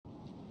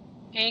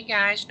Hey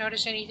guys,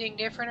 notice anything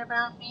different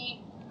about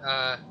me?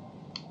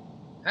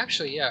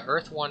 Actually, yeah,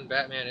 Earth 1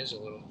 Batman is a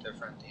little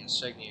different. The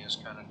insignia is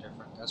kind of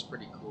different. That's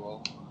pretty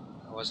cool.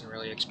 I wasn't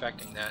really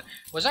expecting that.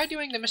 Was I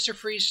doing the Mr.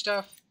 Freeze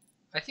stuff?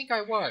 I think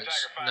I was.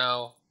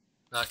 No,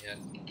 not yet.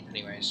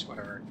 Anyways,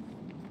 whatever.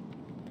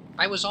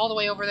 I was all the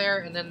way over there,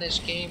 and then this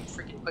game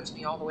freaking puts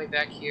me all the way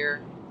back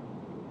here.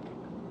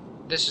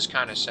 This is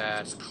kind of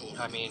sad.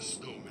 I mean,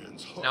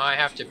 now I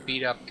have to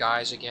beat up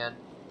guys again.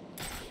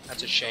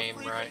 That's a shame,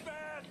 right?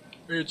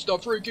 It's the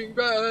freaking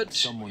bat!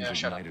 Someone's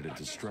ignited a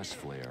distress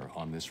flare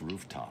on this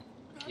rooftop.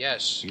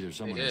 Yes, either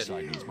someone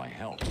inside needs my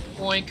help.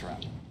 Boink.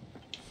 Trap.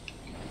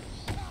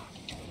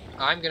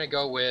 I'm gonna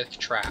go with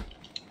trap.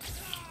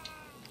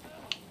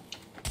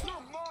 Your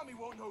mommy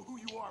won't know who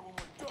you are when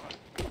we're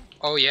done.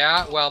 Oh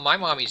yeah? Well, my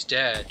mommy's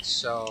dead,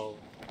 so...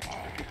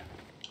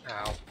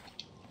 Ow.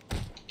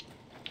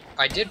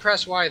 I did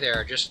press Y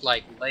there, just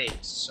like late,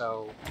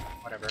 so...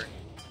 whatever.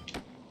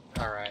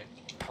 Alright,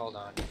 hold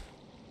on.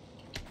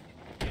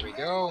 Here we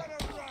go.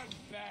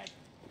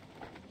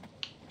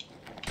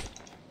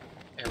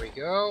 There we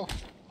go.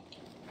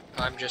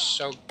 I'm just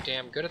so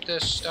damn good at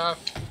this stuff.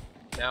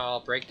 Now I'll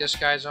break this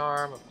guy's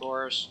arm, of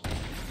course.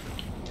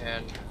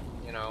 And,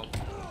 you know...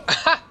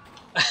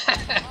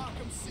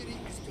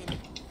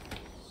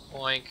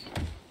 Boink.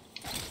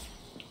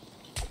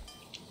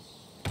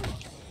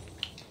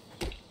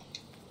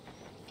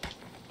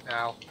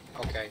 Ow.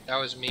 Okay, that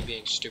was me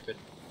being stupid.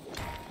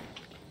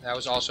 That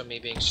was also me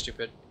being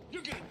stupid.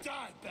 You're gonna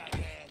die,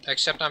 Batman.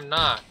 Except I'm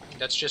not.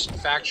 That's just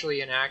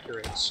factually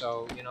inaccurate,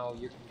 so, you know,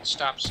 you can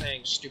stop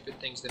saying stupid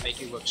things that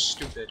make you look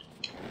stupid.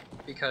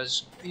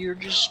 Because you're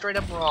just straight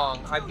up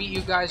wrong. I beat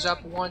you guys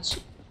up once,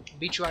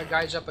 beat you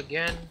guys up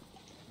again.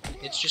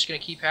 It's just gonna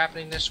keep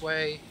happening this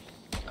way.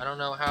 I don't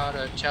know how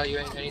to tell you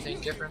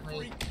anything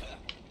differently.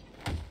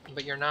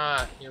 But you're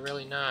not. You're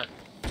really not.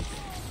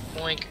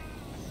 Boink.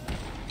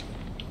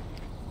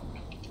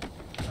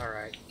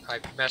 Alright. I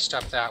messed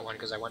up that one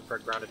because I went for a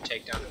grounded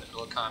takedown in the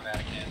middle of combat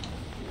again.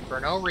 For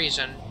no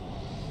reason.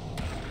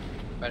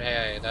 But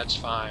hey, that's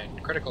fine.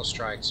 Critical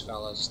strikes,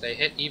 fellas. They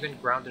hit even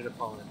grounded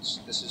opponents.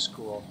 This is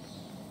cool.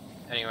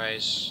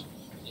 Anyways,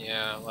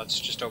 yeah, let's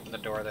just open the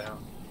door now.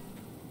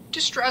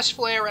 Distress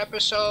flare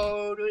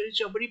episode!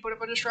 Somebody put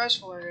up a distress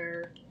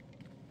flare!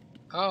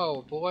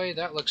 Oh boy,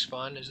 that looks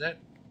fun. Is that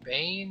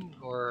Bane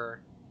or...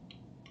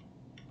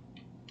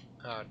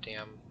 Oh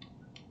damn.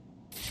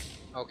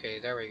 Okay,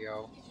 there we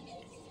go.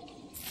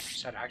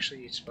 Is that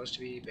actually supposed to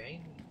be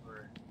Bane?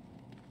 Or...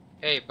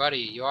 Hey buddy,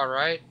 you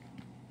alright?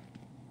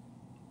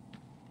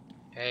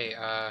 Hey,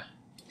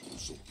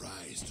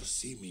 Surprised to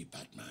see me,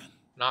 Batman.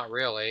 not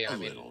really. I A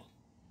mean, little.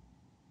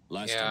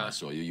 Last time I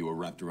saw you, you were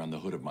wrapped around the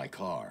hood of my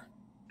car.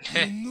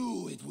 You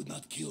knew it would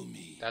not kill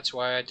me. that's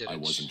why I did it. I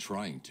wasn't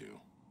trying to.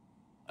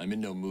 I'm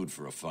in no mood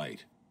for a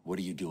fight. What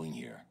are you doing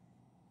here?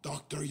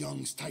 Dr.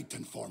 Young's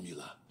Titan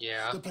formula.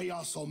 Yeah, The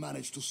Payaso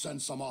managed to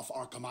send some off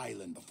Arkham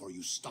Island before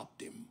you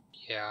stopped him.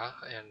 yeah,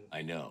 and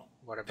I know.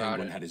 what about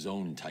Penguin it? had his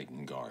own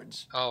Titan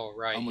guards. Oh,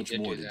 right, How he much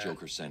did more do did that.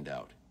 Joker send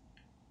out?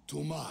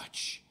 Too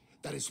much.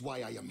 That is why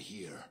I am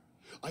here.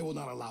 I will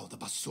not allow the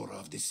basura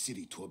of this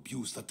city to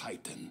abuse the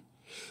Titan.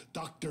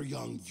 Dr.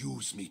 Young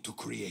used me to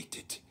create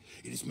it.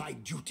 It is my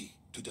duty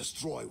to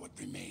destroy what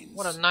remains.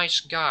 What a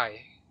nice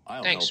guy.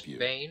 I'll Thanks, help you,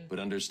 Bane. but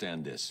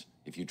understand this.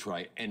 If you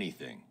try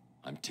anything,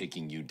 I'm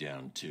taking you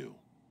down too.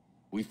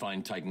 We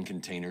find Titan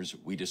containers,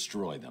 we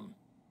destroy them.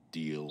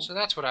 Deal? So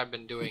that's what I've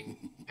been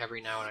doing every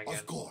now and again.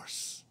 Of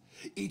course.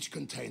 Each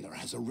container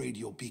has a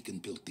radio beacon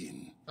built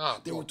in. Oh,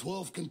 There cool. were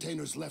 12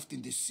 containers left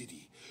in this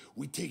city.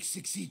 We take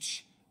 6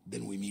 each,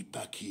 then we meet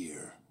back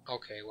here.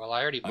 Okay, well,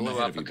 I already I'm blew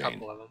ahead up of a you, couple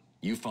Bane. of them.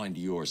 You find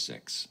your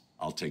 6.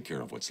 I'll take care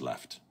of what's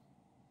left.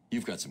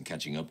 You've got some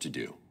catching up to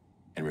do.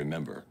 And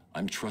remember,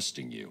 I'm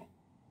trusting you.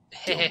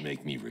 Don't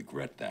make me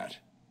regret that.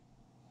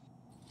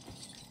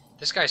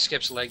 This guy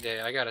skips leg day,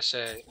 I gotta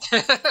say.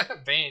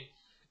 Bane,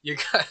 you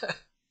got...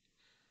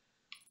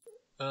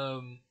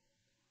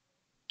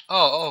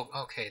 Oh,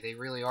 okay, they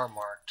really are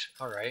marked.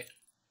 Alright.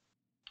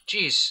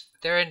 Jeez,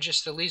 they're in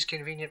just the least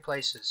convenient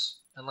places.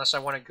 Unless I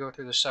want to go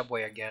through the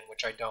subway again,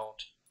 which I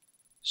don't.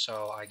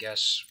 So, I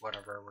guess,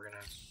 whatever, we're gonna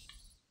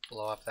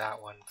blow up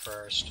that one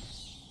first.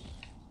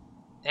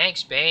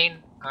 Thanks, Bane.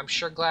 I'm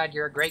sure glad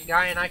you're a great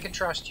guy and I can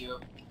trust you.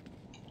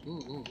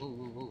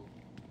 Ooh.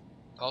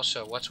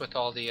 Also, what's with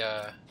all the,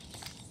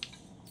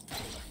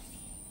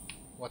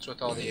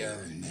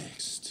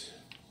 Next.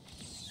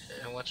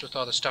 And what's with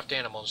all the stuffed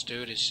animals,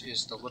 dude?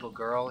 Is the little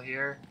girl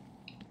here?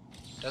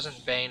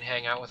 Doesn't Bane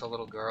hang out with a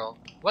little girl?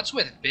 What's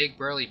with big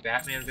burly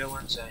Batman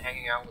villains and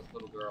hanging out with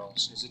little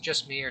girls? Is it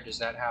just me or does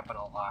that happen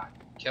a lot?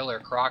 Killer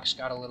Croc's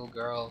got a little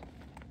girl.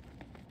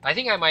 I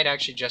think I might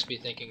actually just be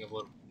thinking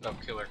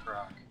of Killer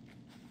Croc.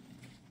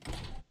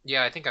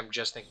 Yeah, I think I'm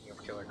just thinking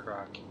of Killer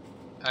Croc.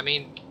 I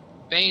mean,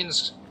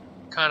 Bane's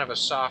kind of a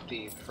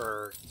softie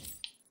for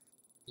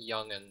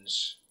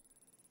young'uns,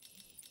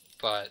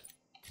 but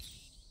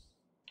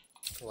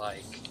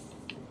like,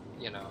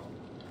 you know.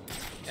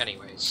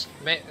 Anyways,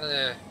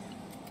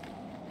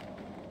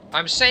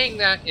 I'm saying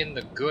that in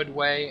the good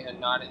way and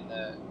not in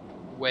the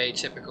way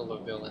typical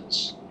of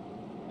villains.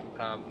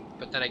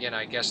 But then again,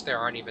 I guess there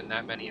aren't even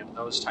that many of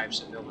those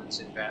types of villains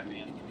in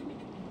Batman.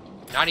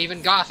 Not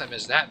even Gotham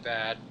is that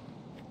bad.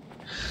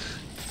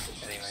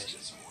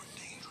 Anyways.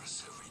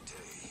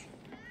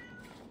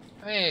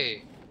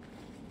 Hey,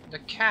 the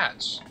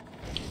cats.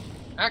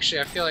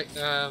 Actually, I feel like,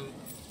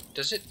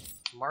 does it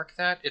mark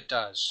that? It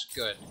does.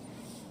 Good.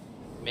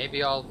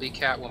 Maybe I'll be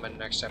Catwoman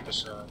next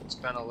episode. It's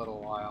been a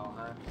little while,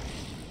 huh?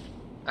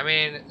 I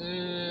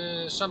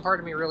mean, some part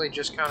of me really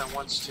just kind of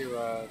wants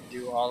to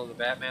do all of the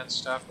Batman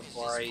stuff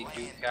before I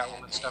do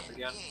Catwoman stuff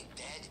again.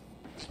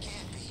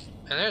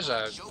 And there's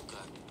a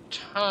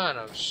ton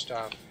of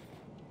stuff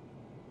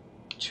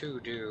to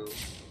do.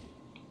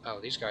 Oh,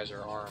 these guys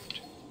are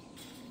armed.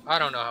 I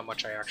don't know how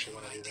much I actually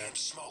want to do that.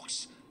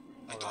 Smokes.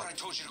 I thought I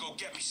told you to go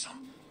get me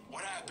some.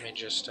 What happened? Let me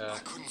just I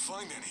couldn't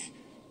find any.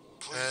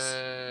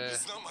 Please.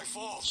 It's not my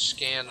fault.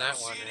 Scan that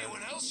one in.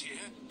 Anyone else here?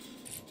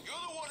 You're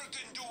the one who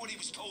didn't do what he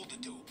was told to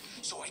do.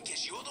 So I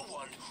guess you're the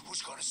one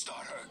who's gonna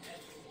start hurting.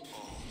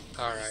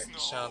 Oh, alright, no.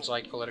 Sounds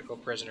like political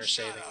prisoner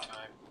saving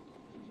time.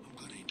 I'm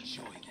gonna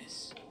enjoy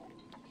this.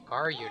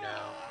 Are you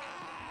now?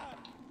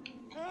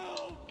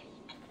 Help!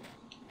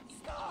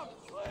 Stop,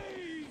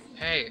 please!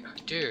 Hey,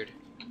 dude.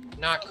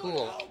 Not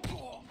cool.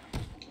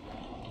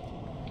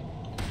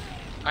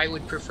 I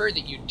would prefer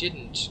that you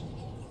didn't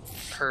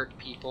hurt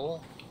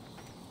people.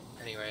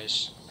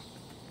 Anyways.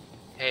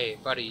 Hey,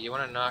 buddy, you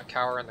want to not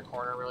cower in the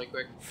corner really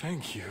quick?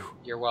 Thank you.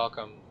 You're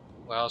welcome.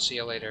 Well, see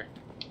you later.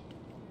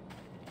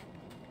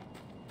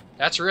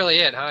 That's really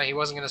it, huh? He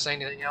wasn't going to say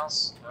anything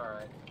else?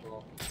 Alright,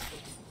 cool.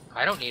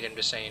 I don't need him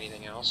to say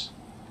anything else.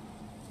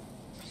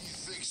 What do you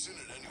think's in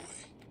it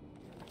anyway?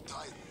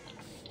 Titan.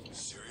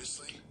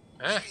 Seriously?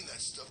 Eh? Seen that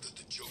stuff that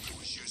the Joker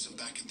was using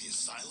back at the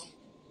asylum?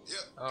 Yep,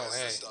 oh, that's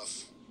hey. the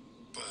stuff.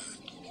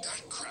 But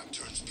that crap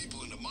turns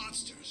people into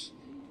monsters.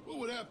 What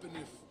would happen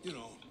if, you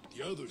know,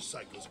 the other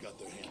psychos got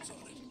their hands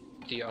on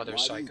it? The other Why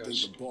do you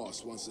psychos. think the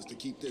boss wants us to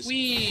keep this?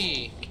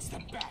 Whee!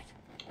 Step back.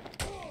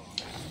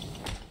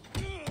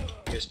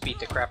 Just beat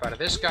the crap out of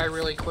this guy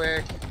really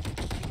quick.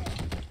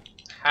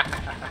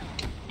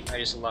 I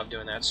just love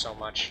doing that so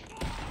much.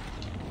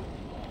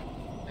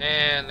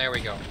 And there we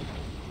go.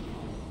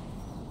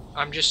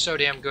 I'm just so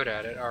damn good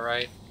at it,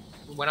 alright?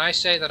 When I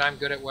say that I'm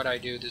good at what I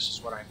do, this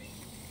is what I mean.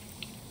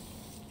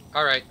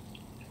 Alright.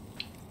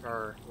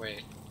 Or,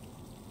 wait.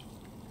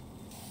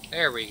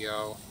 There we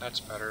go.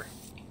 That's better.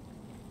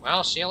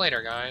 Well, see you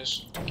later,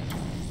 guys.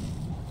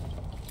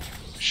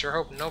 Sure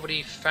hope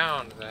nobody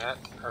found that,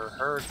 or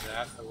heard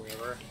that, or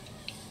whatever.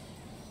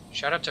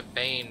 Shout out to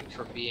Bane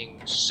for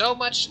being so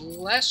much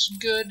less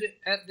good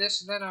at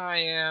this than I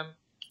am.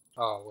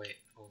 Oh, wait,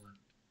 hold on.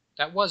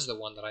 That was the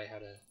one that I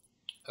had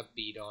a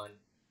beat on.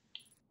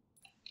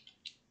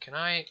 Can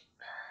I...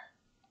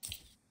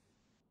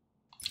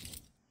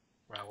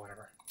 Well,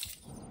 whatever.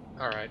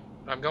 Alright,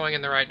 I'm going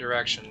in the right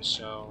direction,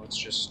 so let's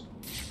just,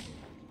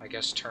 I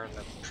guess, turn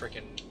the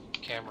frickin'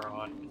 camera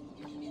on.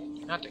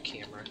 Not the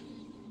camera.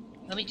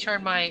 Let me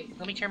turn my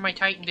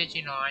Titan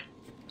vision on,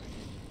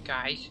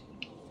 guys.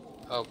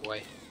 Oh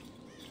boy.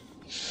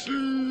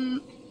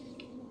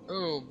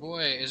 Oh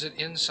boy, is it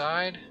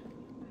inside?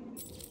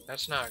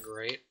 That's not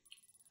great.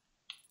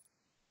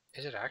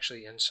 Is it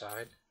actually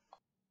inside?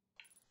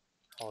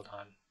 Hold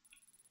on.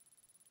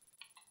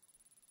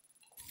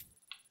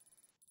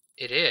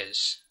 It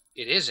is.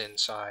 It is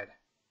inside.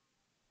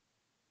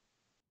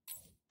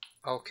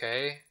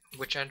 Okay.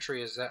 Which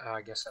entry is that? Oh,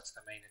 I guess that's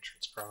the main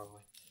entrance,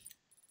 probably.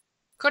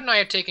 Couldn't I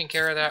have taken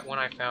care of that when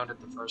I found it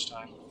the first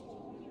time?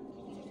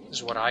 This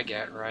is what I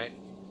get, right?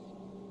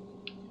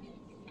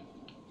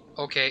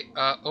 Okay,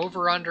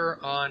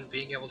 over-under on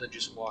being able to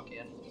just walk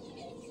in.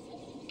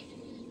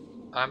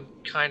 I'm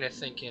kind of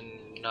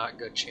thinking not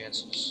good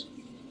chances.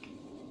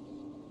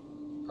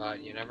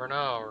 But you never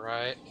know,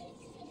 right?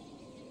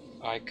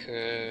 I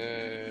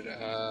could,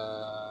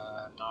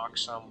 knock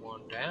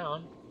someone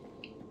down.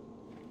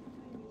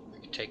 I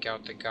could take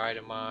out the guy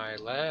to my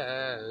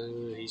left.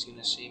 He's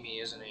gonna see me,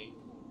 isn't he?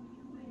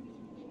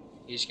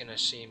 He's gonna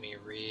see me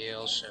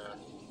real soon.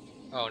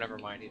 Oh, never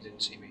mind, he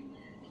didn't see me.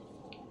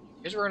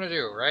 Here's what we're gonna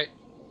do, right?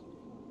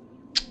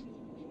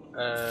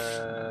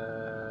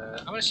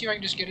 I'm gonna see if I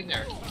can just get in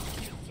there.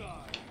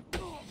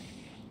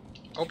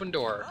 Open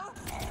door.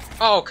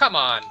 Oh, come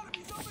on!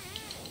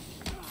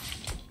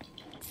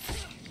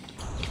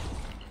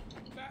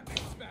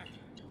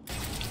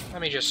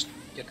 Let me just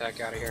get that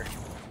guy out of here.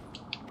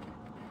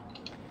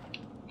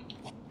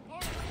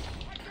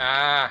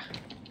 Ah!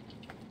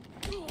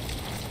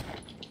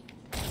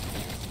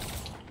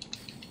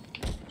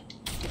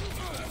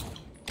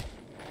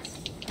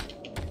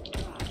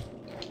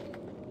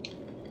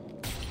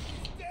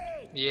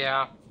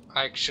 Yeah,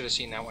 I should have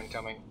seen that one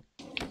coming.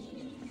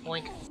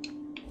 Boink.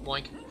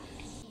 Boink.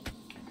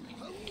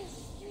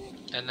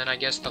 And then I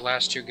guess the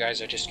last two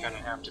guys I just kind of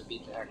have to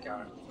beat the heck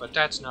out of. But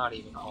that's not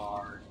even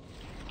hard.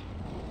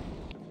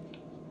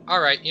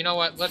 Alright, you know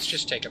what? Let's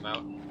just take him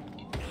out.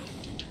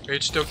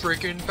 It's the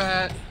freaking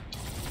bat!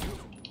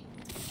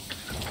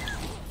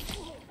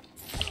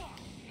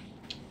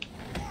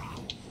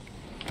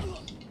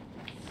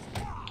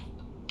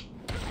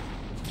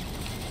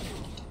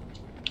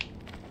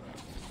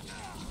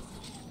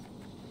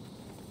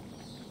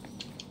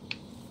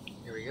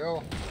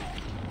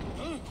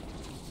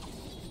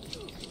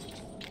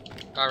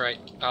 Alright,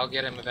 I'll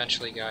get him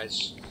eventually,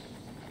 guys.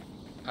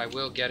 I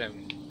will get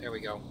him. There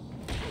we go.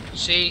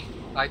 See?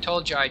 I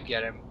told you I'd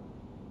get him.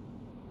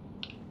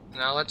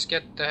 Now let's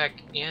get the heck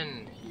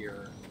in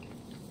here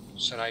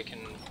so that I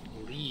can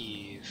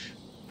leave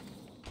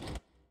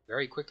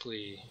very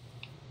quickly.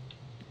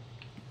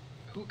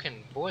 Who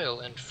can boil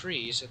and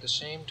freeze at the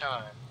same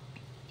time?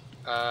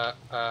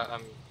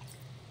 I'm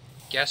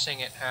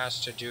guessing it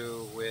has to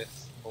do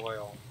with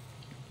boil.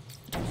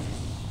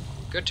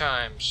 Good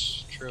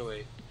times,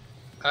 truly.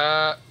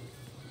 I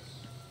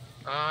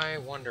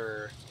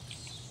wonder.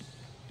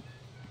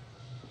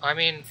 I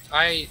mean,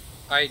 I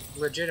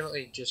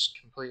legitimately just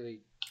completely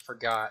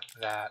forgot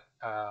that,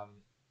 what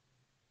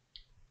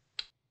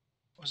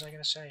was I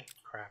gonna say?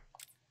 Crap.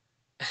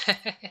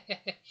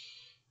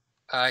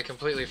 I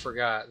completely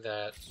forgot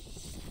that,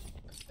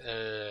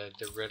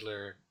 the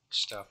Riddler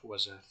stuff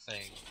was a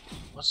thing.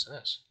 What's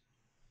this?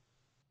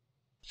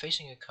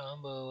 Facing a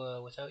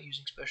combo, without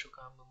using special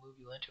combo move,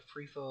 you'll enter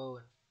free flow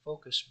and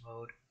focus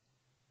mode.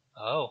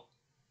 Oh.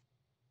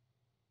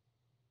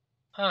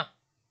 Huh.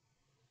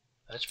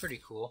 That's pretty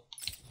cool.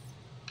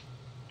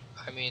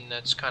 I mean,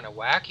 that's kind of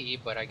wacky,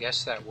 but I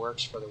guess that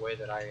works for the way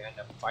that I end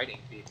up fighting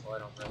people. I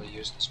don't really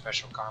use the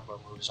special combo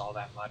moves all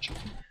that much.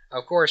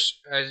 Of course,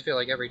 I feel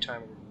like every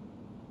time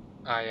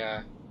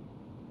I,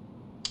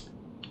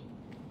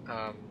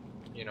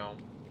 you know,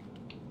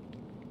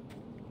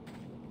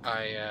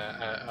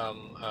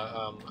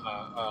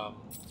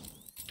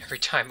 every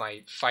time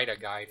I fight a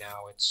guy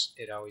now,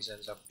 it always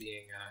ends up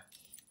being,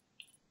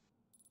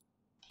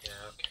 yeah,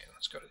 okay,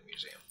 let's go to the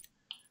museum.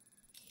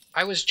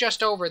 I was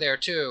just over there,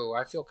 too.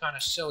 I feel kind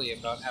of silly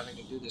about having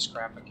to do this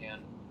crap again.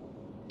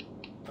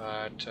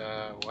 But,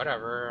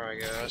 whatever, I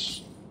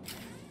guess.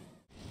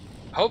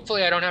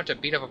 Hopefully I don't have to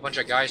beat up a bunch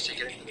of guys to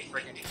get into the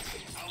freaking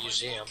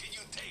museum.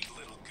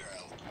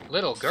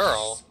 Little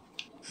girl?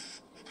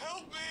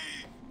 Help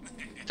me!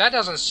 That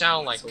doesn't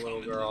sound like a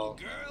little girl.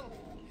 Girl,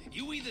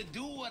 you either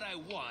do what I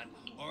want,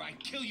 or I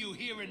kill you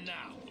here and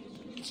now.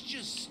 It's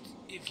just,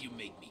 if you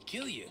make me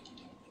kill you,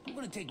 I'm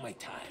gonna take my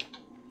time.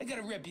 I got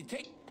a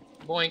reputation.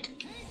 Boink.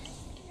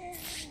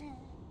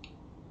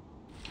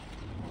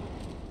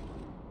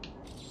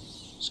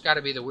 It's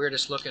gotta be the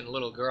weirdest looking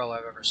little girl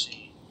I've ever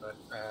seen. But,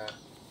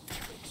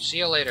 see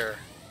you later.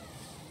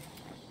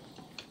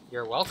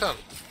 You're welcome.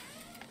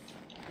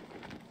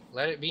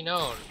 Let it be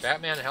known,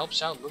 Batman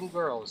helps out little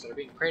girls that are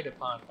being preyed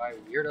upon by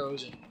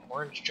weirdos in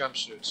orange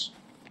jumpsuits.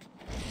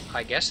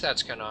 I guess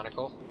that's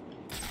canonical.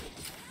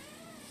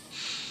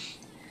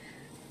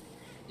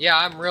 Yeah,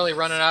 I'm really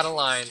running out of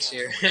lines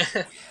here.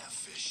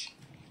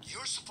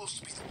 You're supposed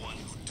to be the one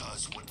who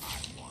does what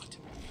I want.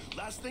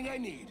 Last thing I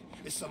need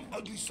is some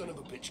ugly son of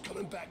a bitch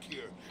coming back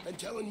here and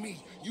telling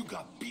me you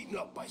got beaten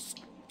up by...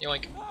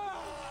 Yoink.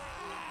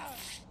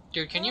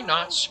 Dude, can you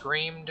not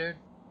scream, dude?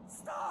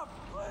 Stop,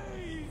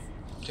 please!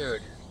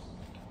 Dude,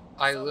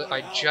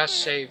 I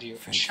just saved you.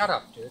 Shut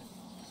up, dude.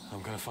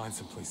 I'm gonna find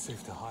someplace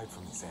safe to hide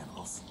from these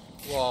animals.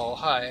 Whoa,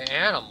 hi,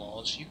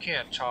 animals? You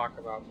can't talk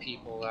about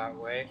people that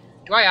way.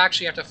 Do I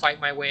actually have to fight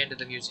my way into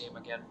the museum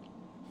again?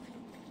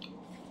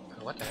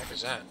 What the heck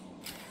is that?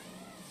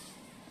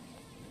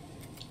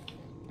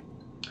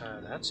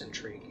 That's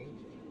intriguing.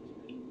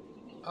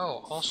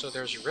 Oh, also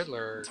there's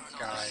Riddler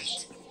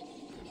guys.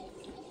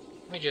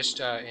 Let me just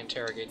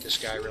interrogate this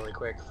guy really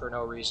quick for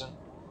no reason.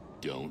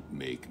 Don't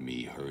make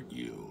me hurt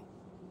you.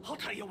 I'll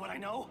tell you what I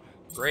know.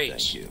 Great.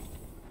 Thank you.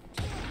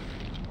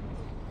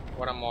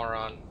 What a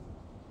moron.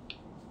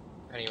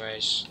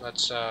 Anyways,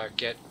 let's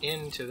get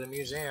into the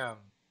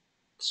museum.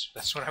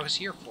 That's what I was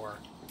here for.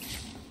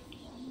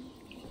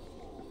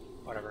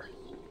 Whatever.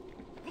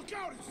 Look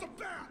out, it's the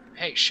bat!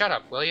 Hey, shut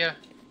up, will ya?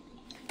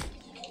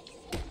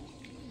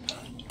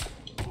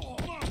 Oh,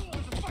 Mom,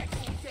 there's a fight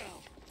going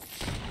down!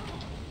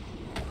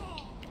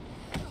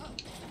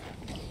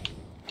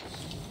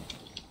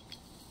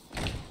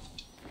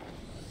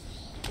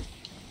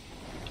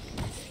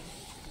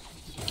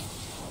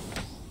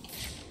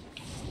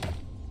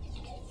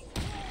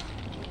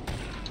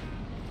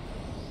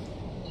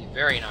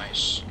 Very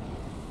nice.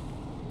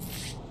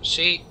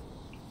 See?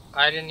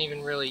 I didn't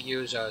even really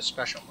use a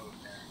special move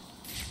there.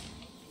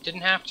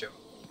 Didn't have to.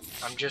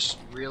 I'm just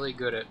really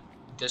good at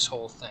this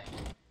whole thing.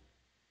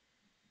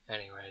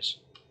 Anyways.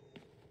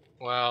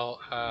 Well,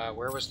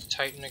 where was the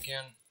Titan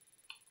again?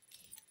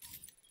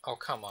 Oh,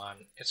 come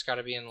on. It's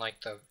gotta be in,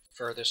 like, the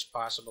furthest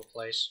possible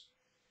place.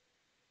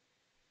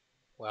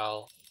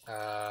 Well,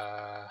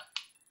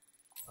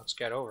 let's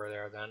get over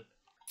there, then.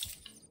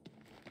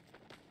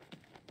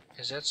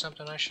 Is that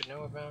something I should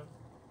know about?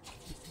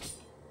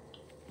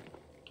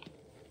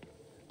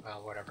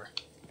 Well, whatever.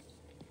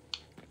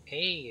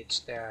 Hey, it's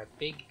the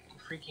big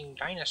freaking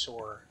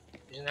dinosaur.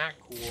 Isn't that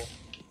cool?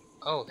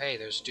 Oh, hey,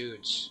 there's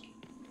dudes.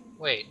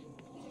 Wait.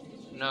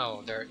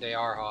 No, they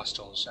are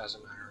hostiles, as a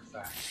matter of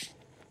fact.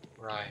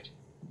 Right.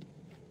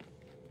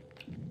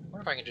 I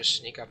wonder if I can just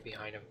sneak up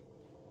behind him.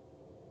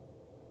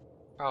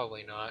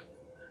 Probably not.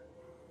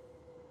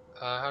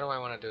 How do I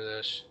want to do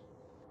this?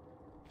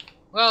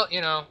 Well,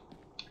 you know,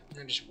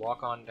 and just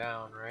walk on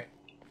down, right?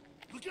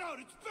 Look out,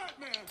 it's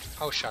Batman!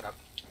 Oh, shut up.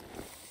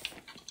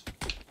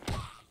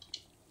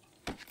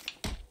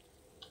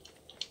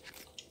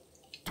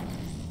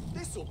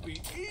 This'll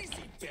be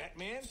easy,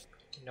 Batman.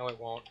 No, it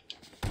won't.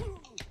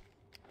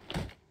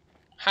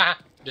 Ha!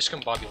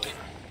 Discombobulate.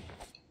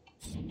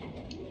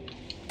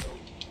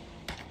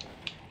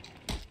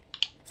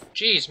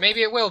 Jeez,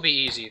 maybe it will be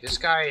easy. This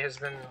guy has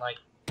been, like,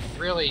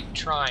 really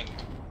trying.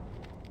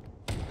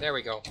 There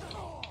we go.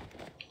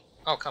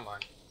 Oh, come on.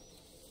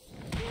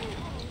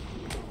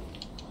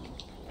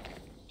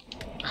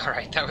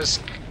 Alright, that was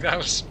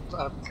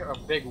a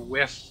big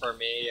whiff for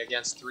me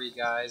against 3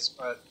 guys,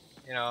 but,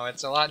 you know,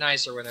 it's a lot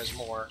nicer when there's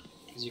more,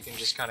 because you can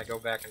just kind of go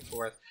back and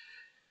forth.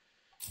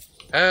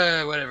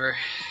 Whatever.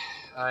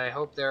 I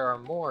hope there are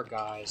more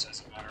guys,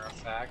 as a matter of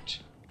fact.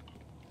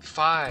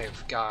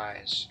 5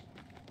 guys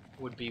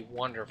would be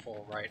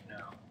wonderful right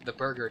now. The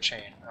burger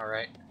chain,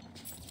 alright?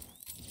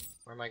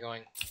 Where am I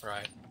going?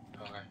 Right,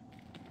 okay.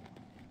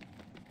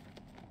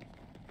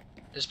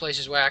 This place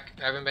is whack.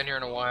 I haven't been here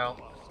in a while.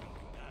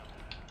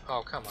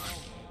 Oh, come on.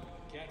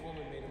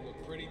 Catwoman made him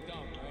look pretty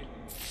dumb, right?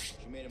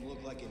 She made him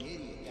look like an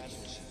idiot, that's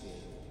what she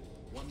did.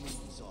 1 week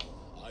is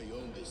all. I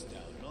own this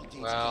town.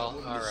 Nothing's Well,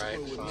 Catwoman to alright,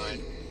 screw with fine.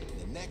 me.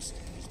 The next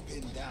is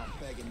pinned down,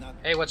 begging not.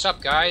 Hey, what's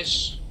up,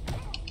 guys?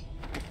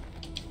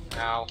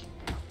 Ow.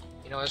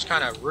 You know, it's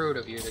kind of rude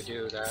of you to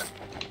do that.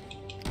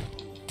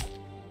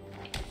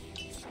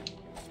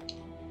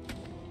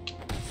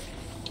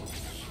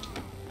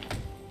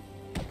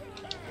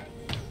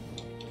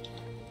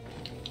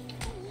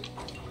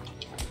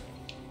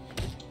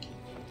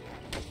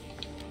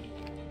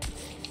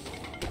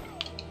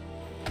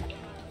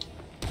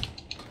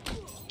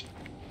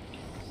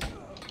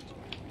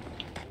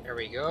 There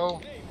we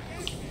go.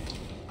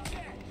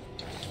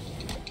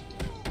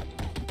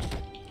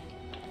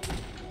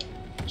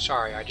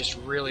 Sorry, I just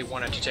really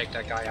wanted to take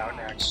that guy out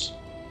next.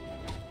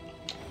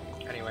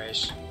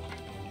 Anyways.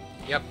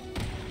 Yep.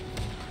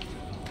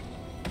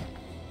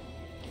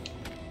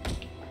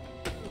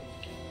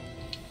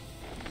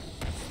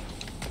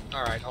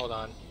 Alright, hold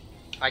on.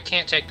 I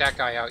can't take that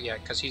guy out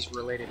yet, because he's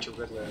related to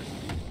Riddler.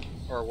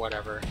 Or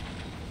whatever.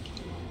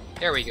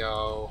 There we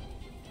go.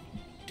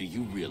 Do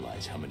you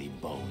realize how many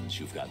bones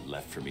you've got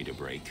left for me to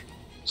break?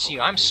 See,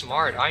 I'm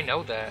smart, I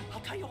know that. I'll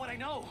tell you what I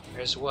know.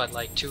 There's what,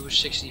 like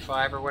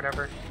 265 or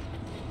whatever?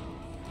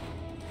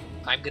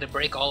 I'm gonna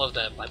break all of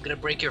them. I'm gonna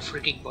break your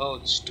freaking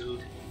bones,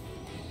 dude.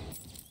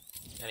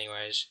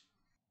 Anyways.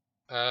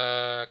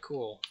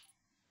 Cool.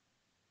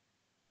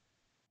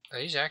 Are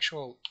these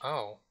actual...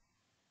 Oh.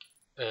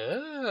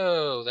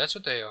 Oh, that's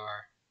what they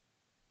are.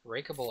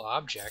 Breakable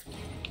object.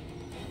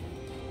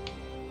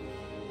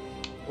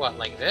 What,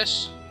 like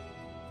this?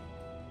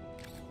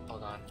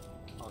 Hold on.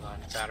 Hold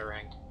on.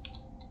 Batarang.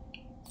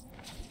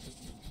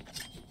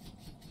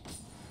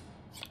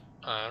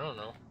 I don't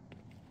know.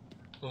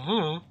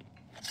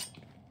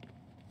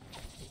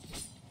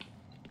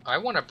 I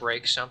want to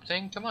break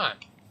something. Come on.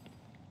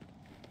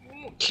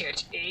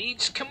 Catch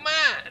AIDS? Come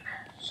on!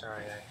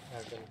 Sorry,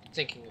 I've been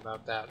thinking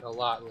about that a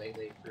lot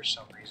lately for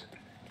some reason.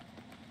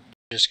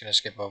 I'm just gonna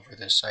skip over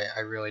this. I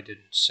really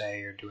didn't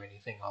say or do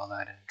anything all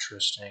that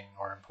interesting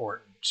or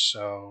important.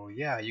 So,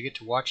 yeah, you get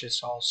to watch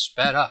this all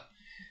sped up.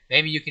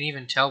 Maybe you can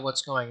even tell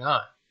what's going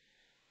on.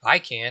 I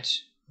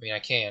can't. I mean, I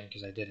can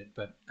because I did it,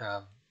 but,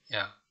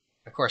 yeah.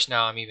 Of course,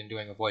 now I'm even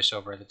doing a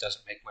voiceover that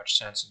doesn't make much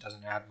sense and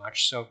doesn't add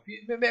much, so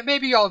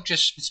maybe I'll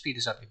just speed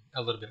this up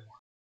a little bit more.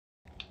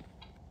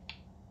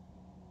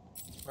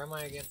 Where am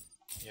I again?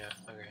 Yeah,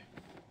 okay.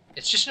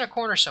 It's just in a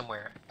corner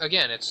somewhere.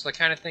 Again, it's the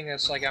kind of thing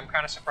that's like, I'm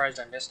kind of surprised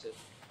I missed it.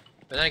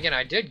 But then again,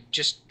 I did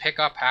just pick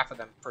up half of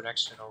them for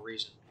next to no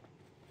reason.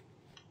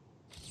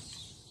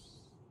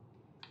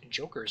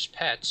 Joker's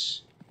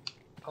pets.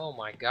 Oh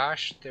my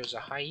gosh, there's a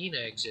hyena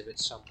exhibit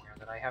somewhere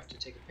that I have to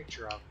take a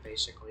picture of,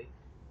 basically.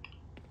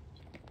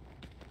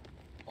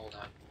 Hold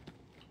on.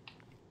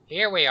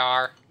 Here we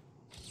are.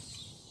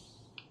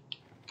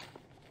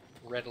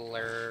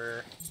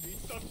 Riddler.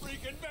 He's the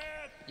freaking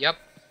man! Yep.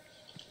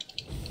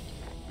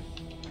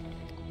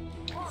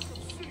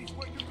 Arkham City's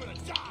where you're gonna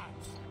die!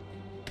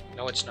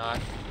 No, it's not.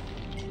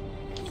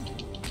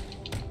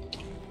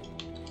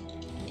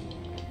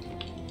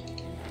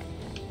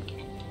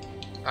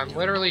 I'm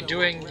literally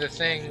doing the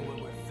thing...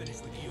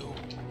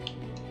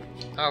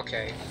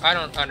 Okay, I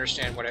don't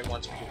understand what it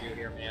wants me to do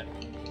here, man.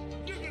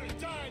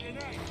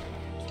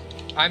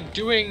 I'm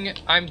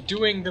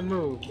doing the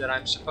move that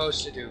I'm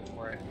supposed to do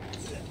for it.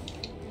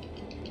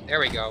 There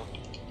we go.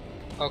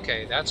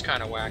 Okay, that's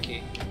kind of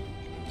wacky.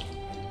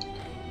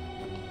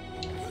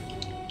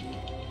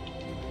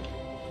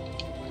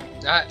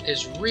 That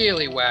is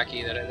really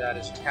wacky that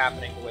is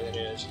happening the way that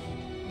it is.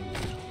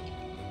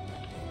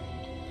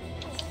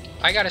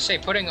 I gotta say,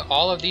 putting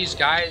all of these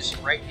guys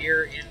right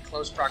here in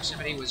close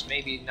proximity was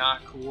maybe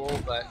not cool,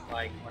 but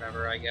like,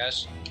 whatever, I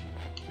guess.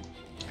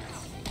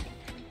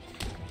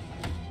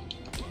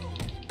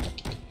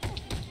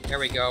 There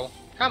we go.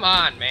 Come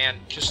on, man.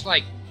 Just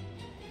like,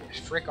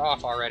 frick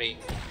off already.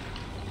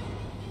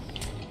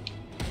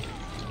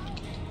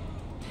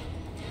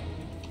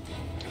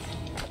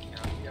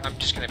 I'm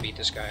just gonna beat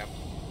this guy up.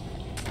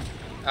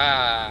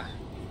 Ah,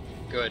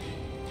 good.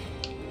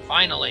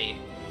 Finally!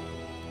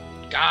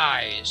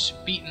 Guys,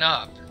 beaten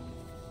up.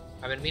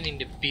 I've been meaning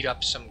to beat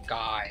up some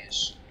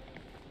guys.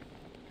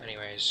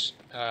 Anyways,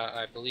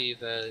 I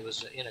believe it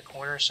was in a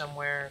corner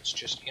somewhere. It's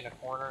just in a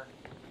corner.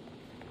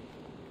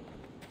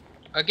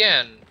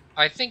 Again,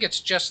 I think it's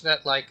just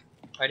that, like,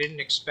 I didn't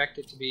expect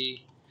it to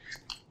be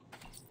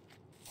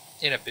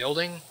in a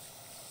building.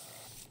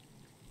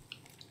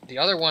 The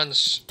other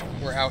ones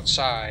were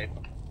outside.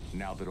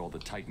 Now that all the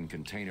Titan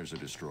containers are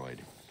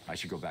destroyed, I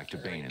should go back to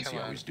Bane and see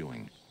how he's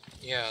doing.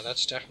 Yeah,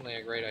 that's definitely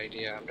a great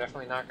idea. I'm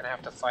definitely not going to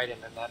have to fight him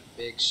in that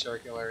big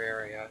circular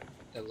area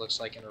that looks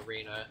like an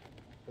arena.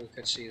 Who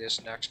could see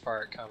this next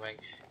part coming?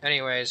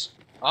 Anyways,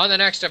 on the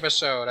next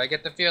episode, I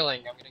get the feeling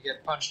I'm going to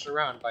get punched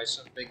around by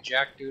some big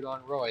jack dude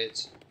on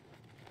roids.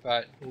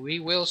 But we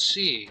will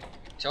see.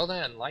 Till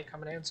then, like,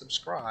 comment, and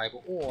subscribe,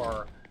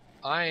 or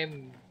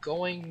I'm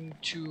going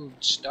to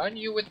stun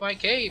you with my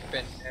cape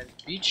and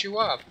beat you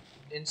up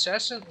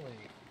incessantly.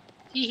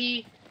 Hee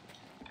hee.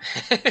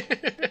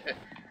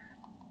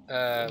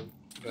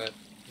 But,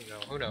 you know,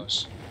 who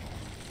knows?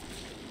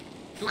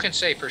 Who can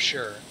say for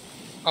sure?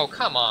 Oh,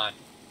 come on.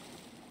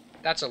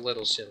 That's a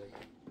little silly.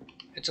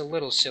 It's a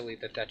little silly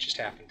that that just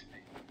happened to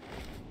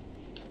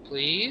me.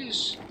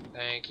 Please?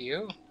 Thank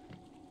you.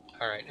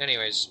 Alright,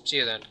 anyways, see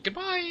you then.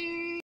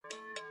 Goodbye!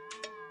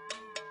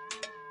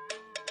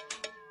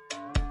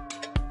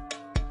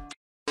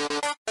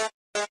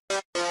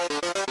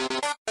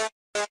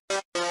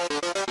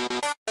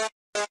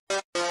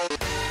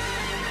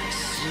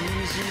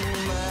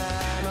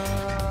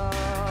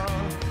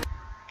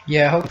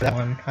 Yeah, I hope that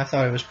one. I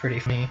thought it was pretty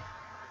funny.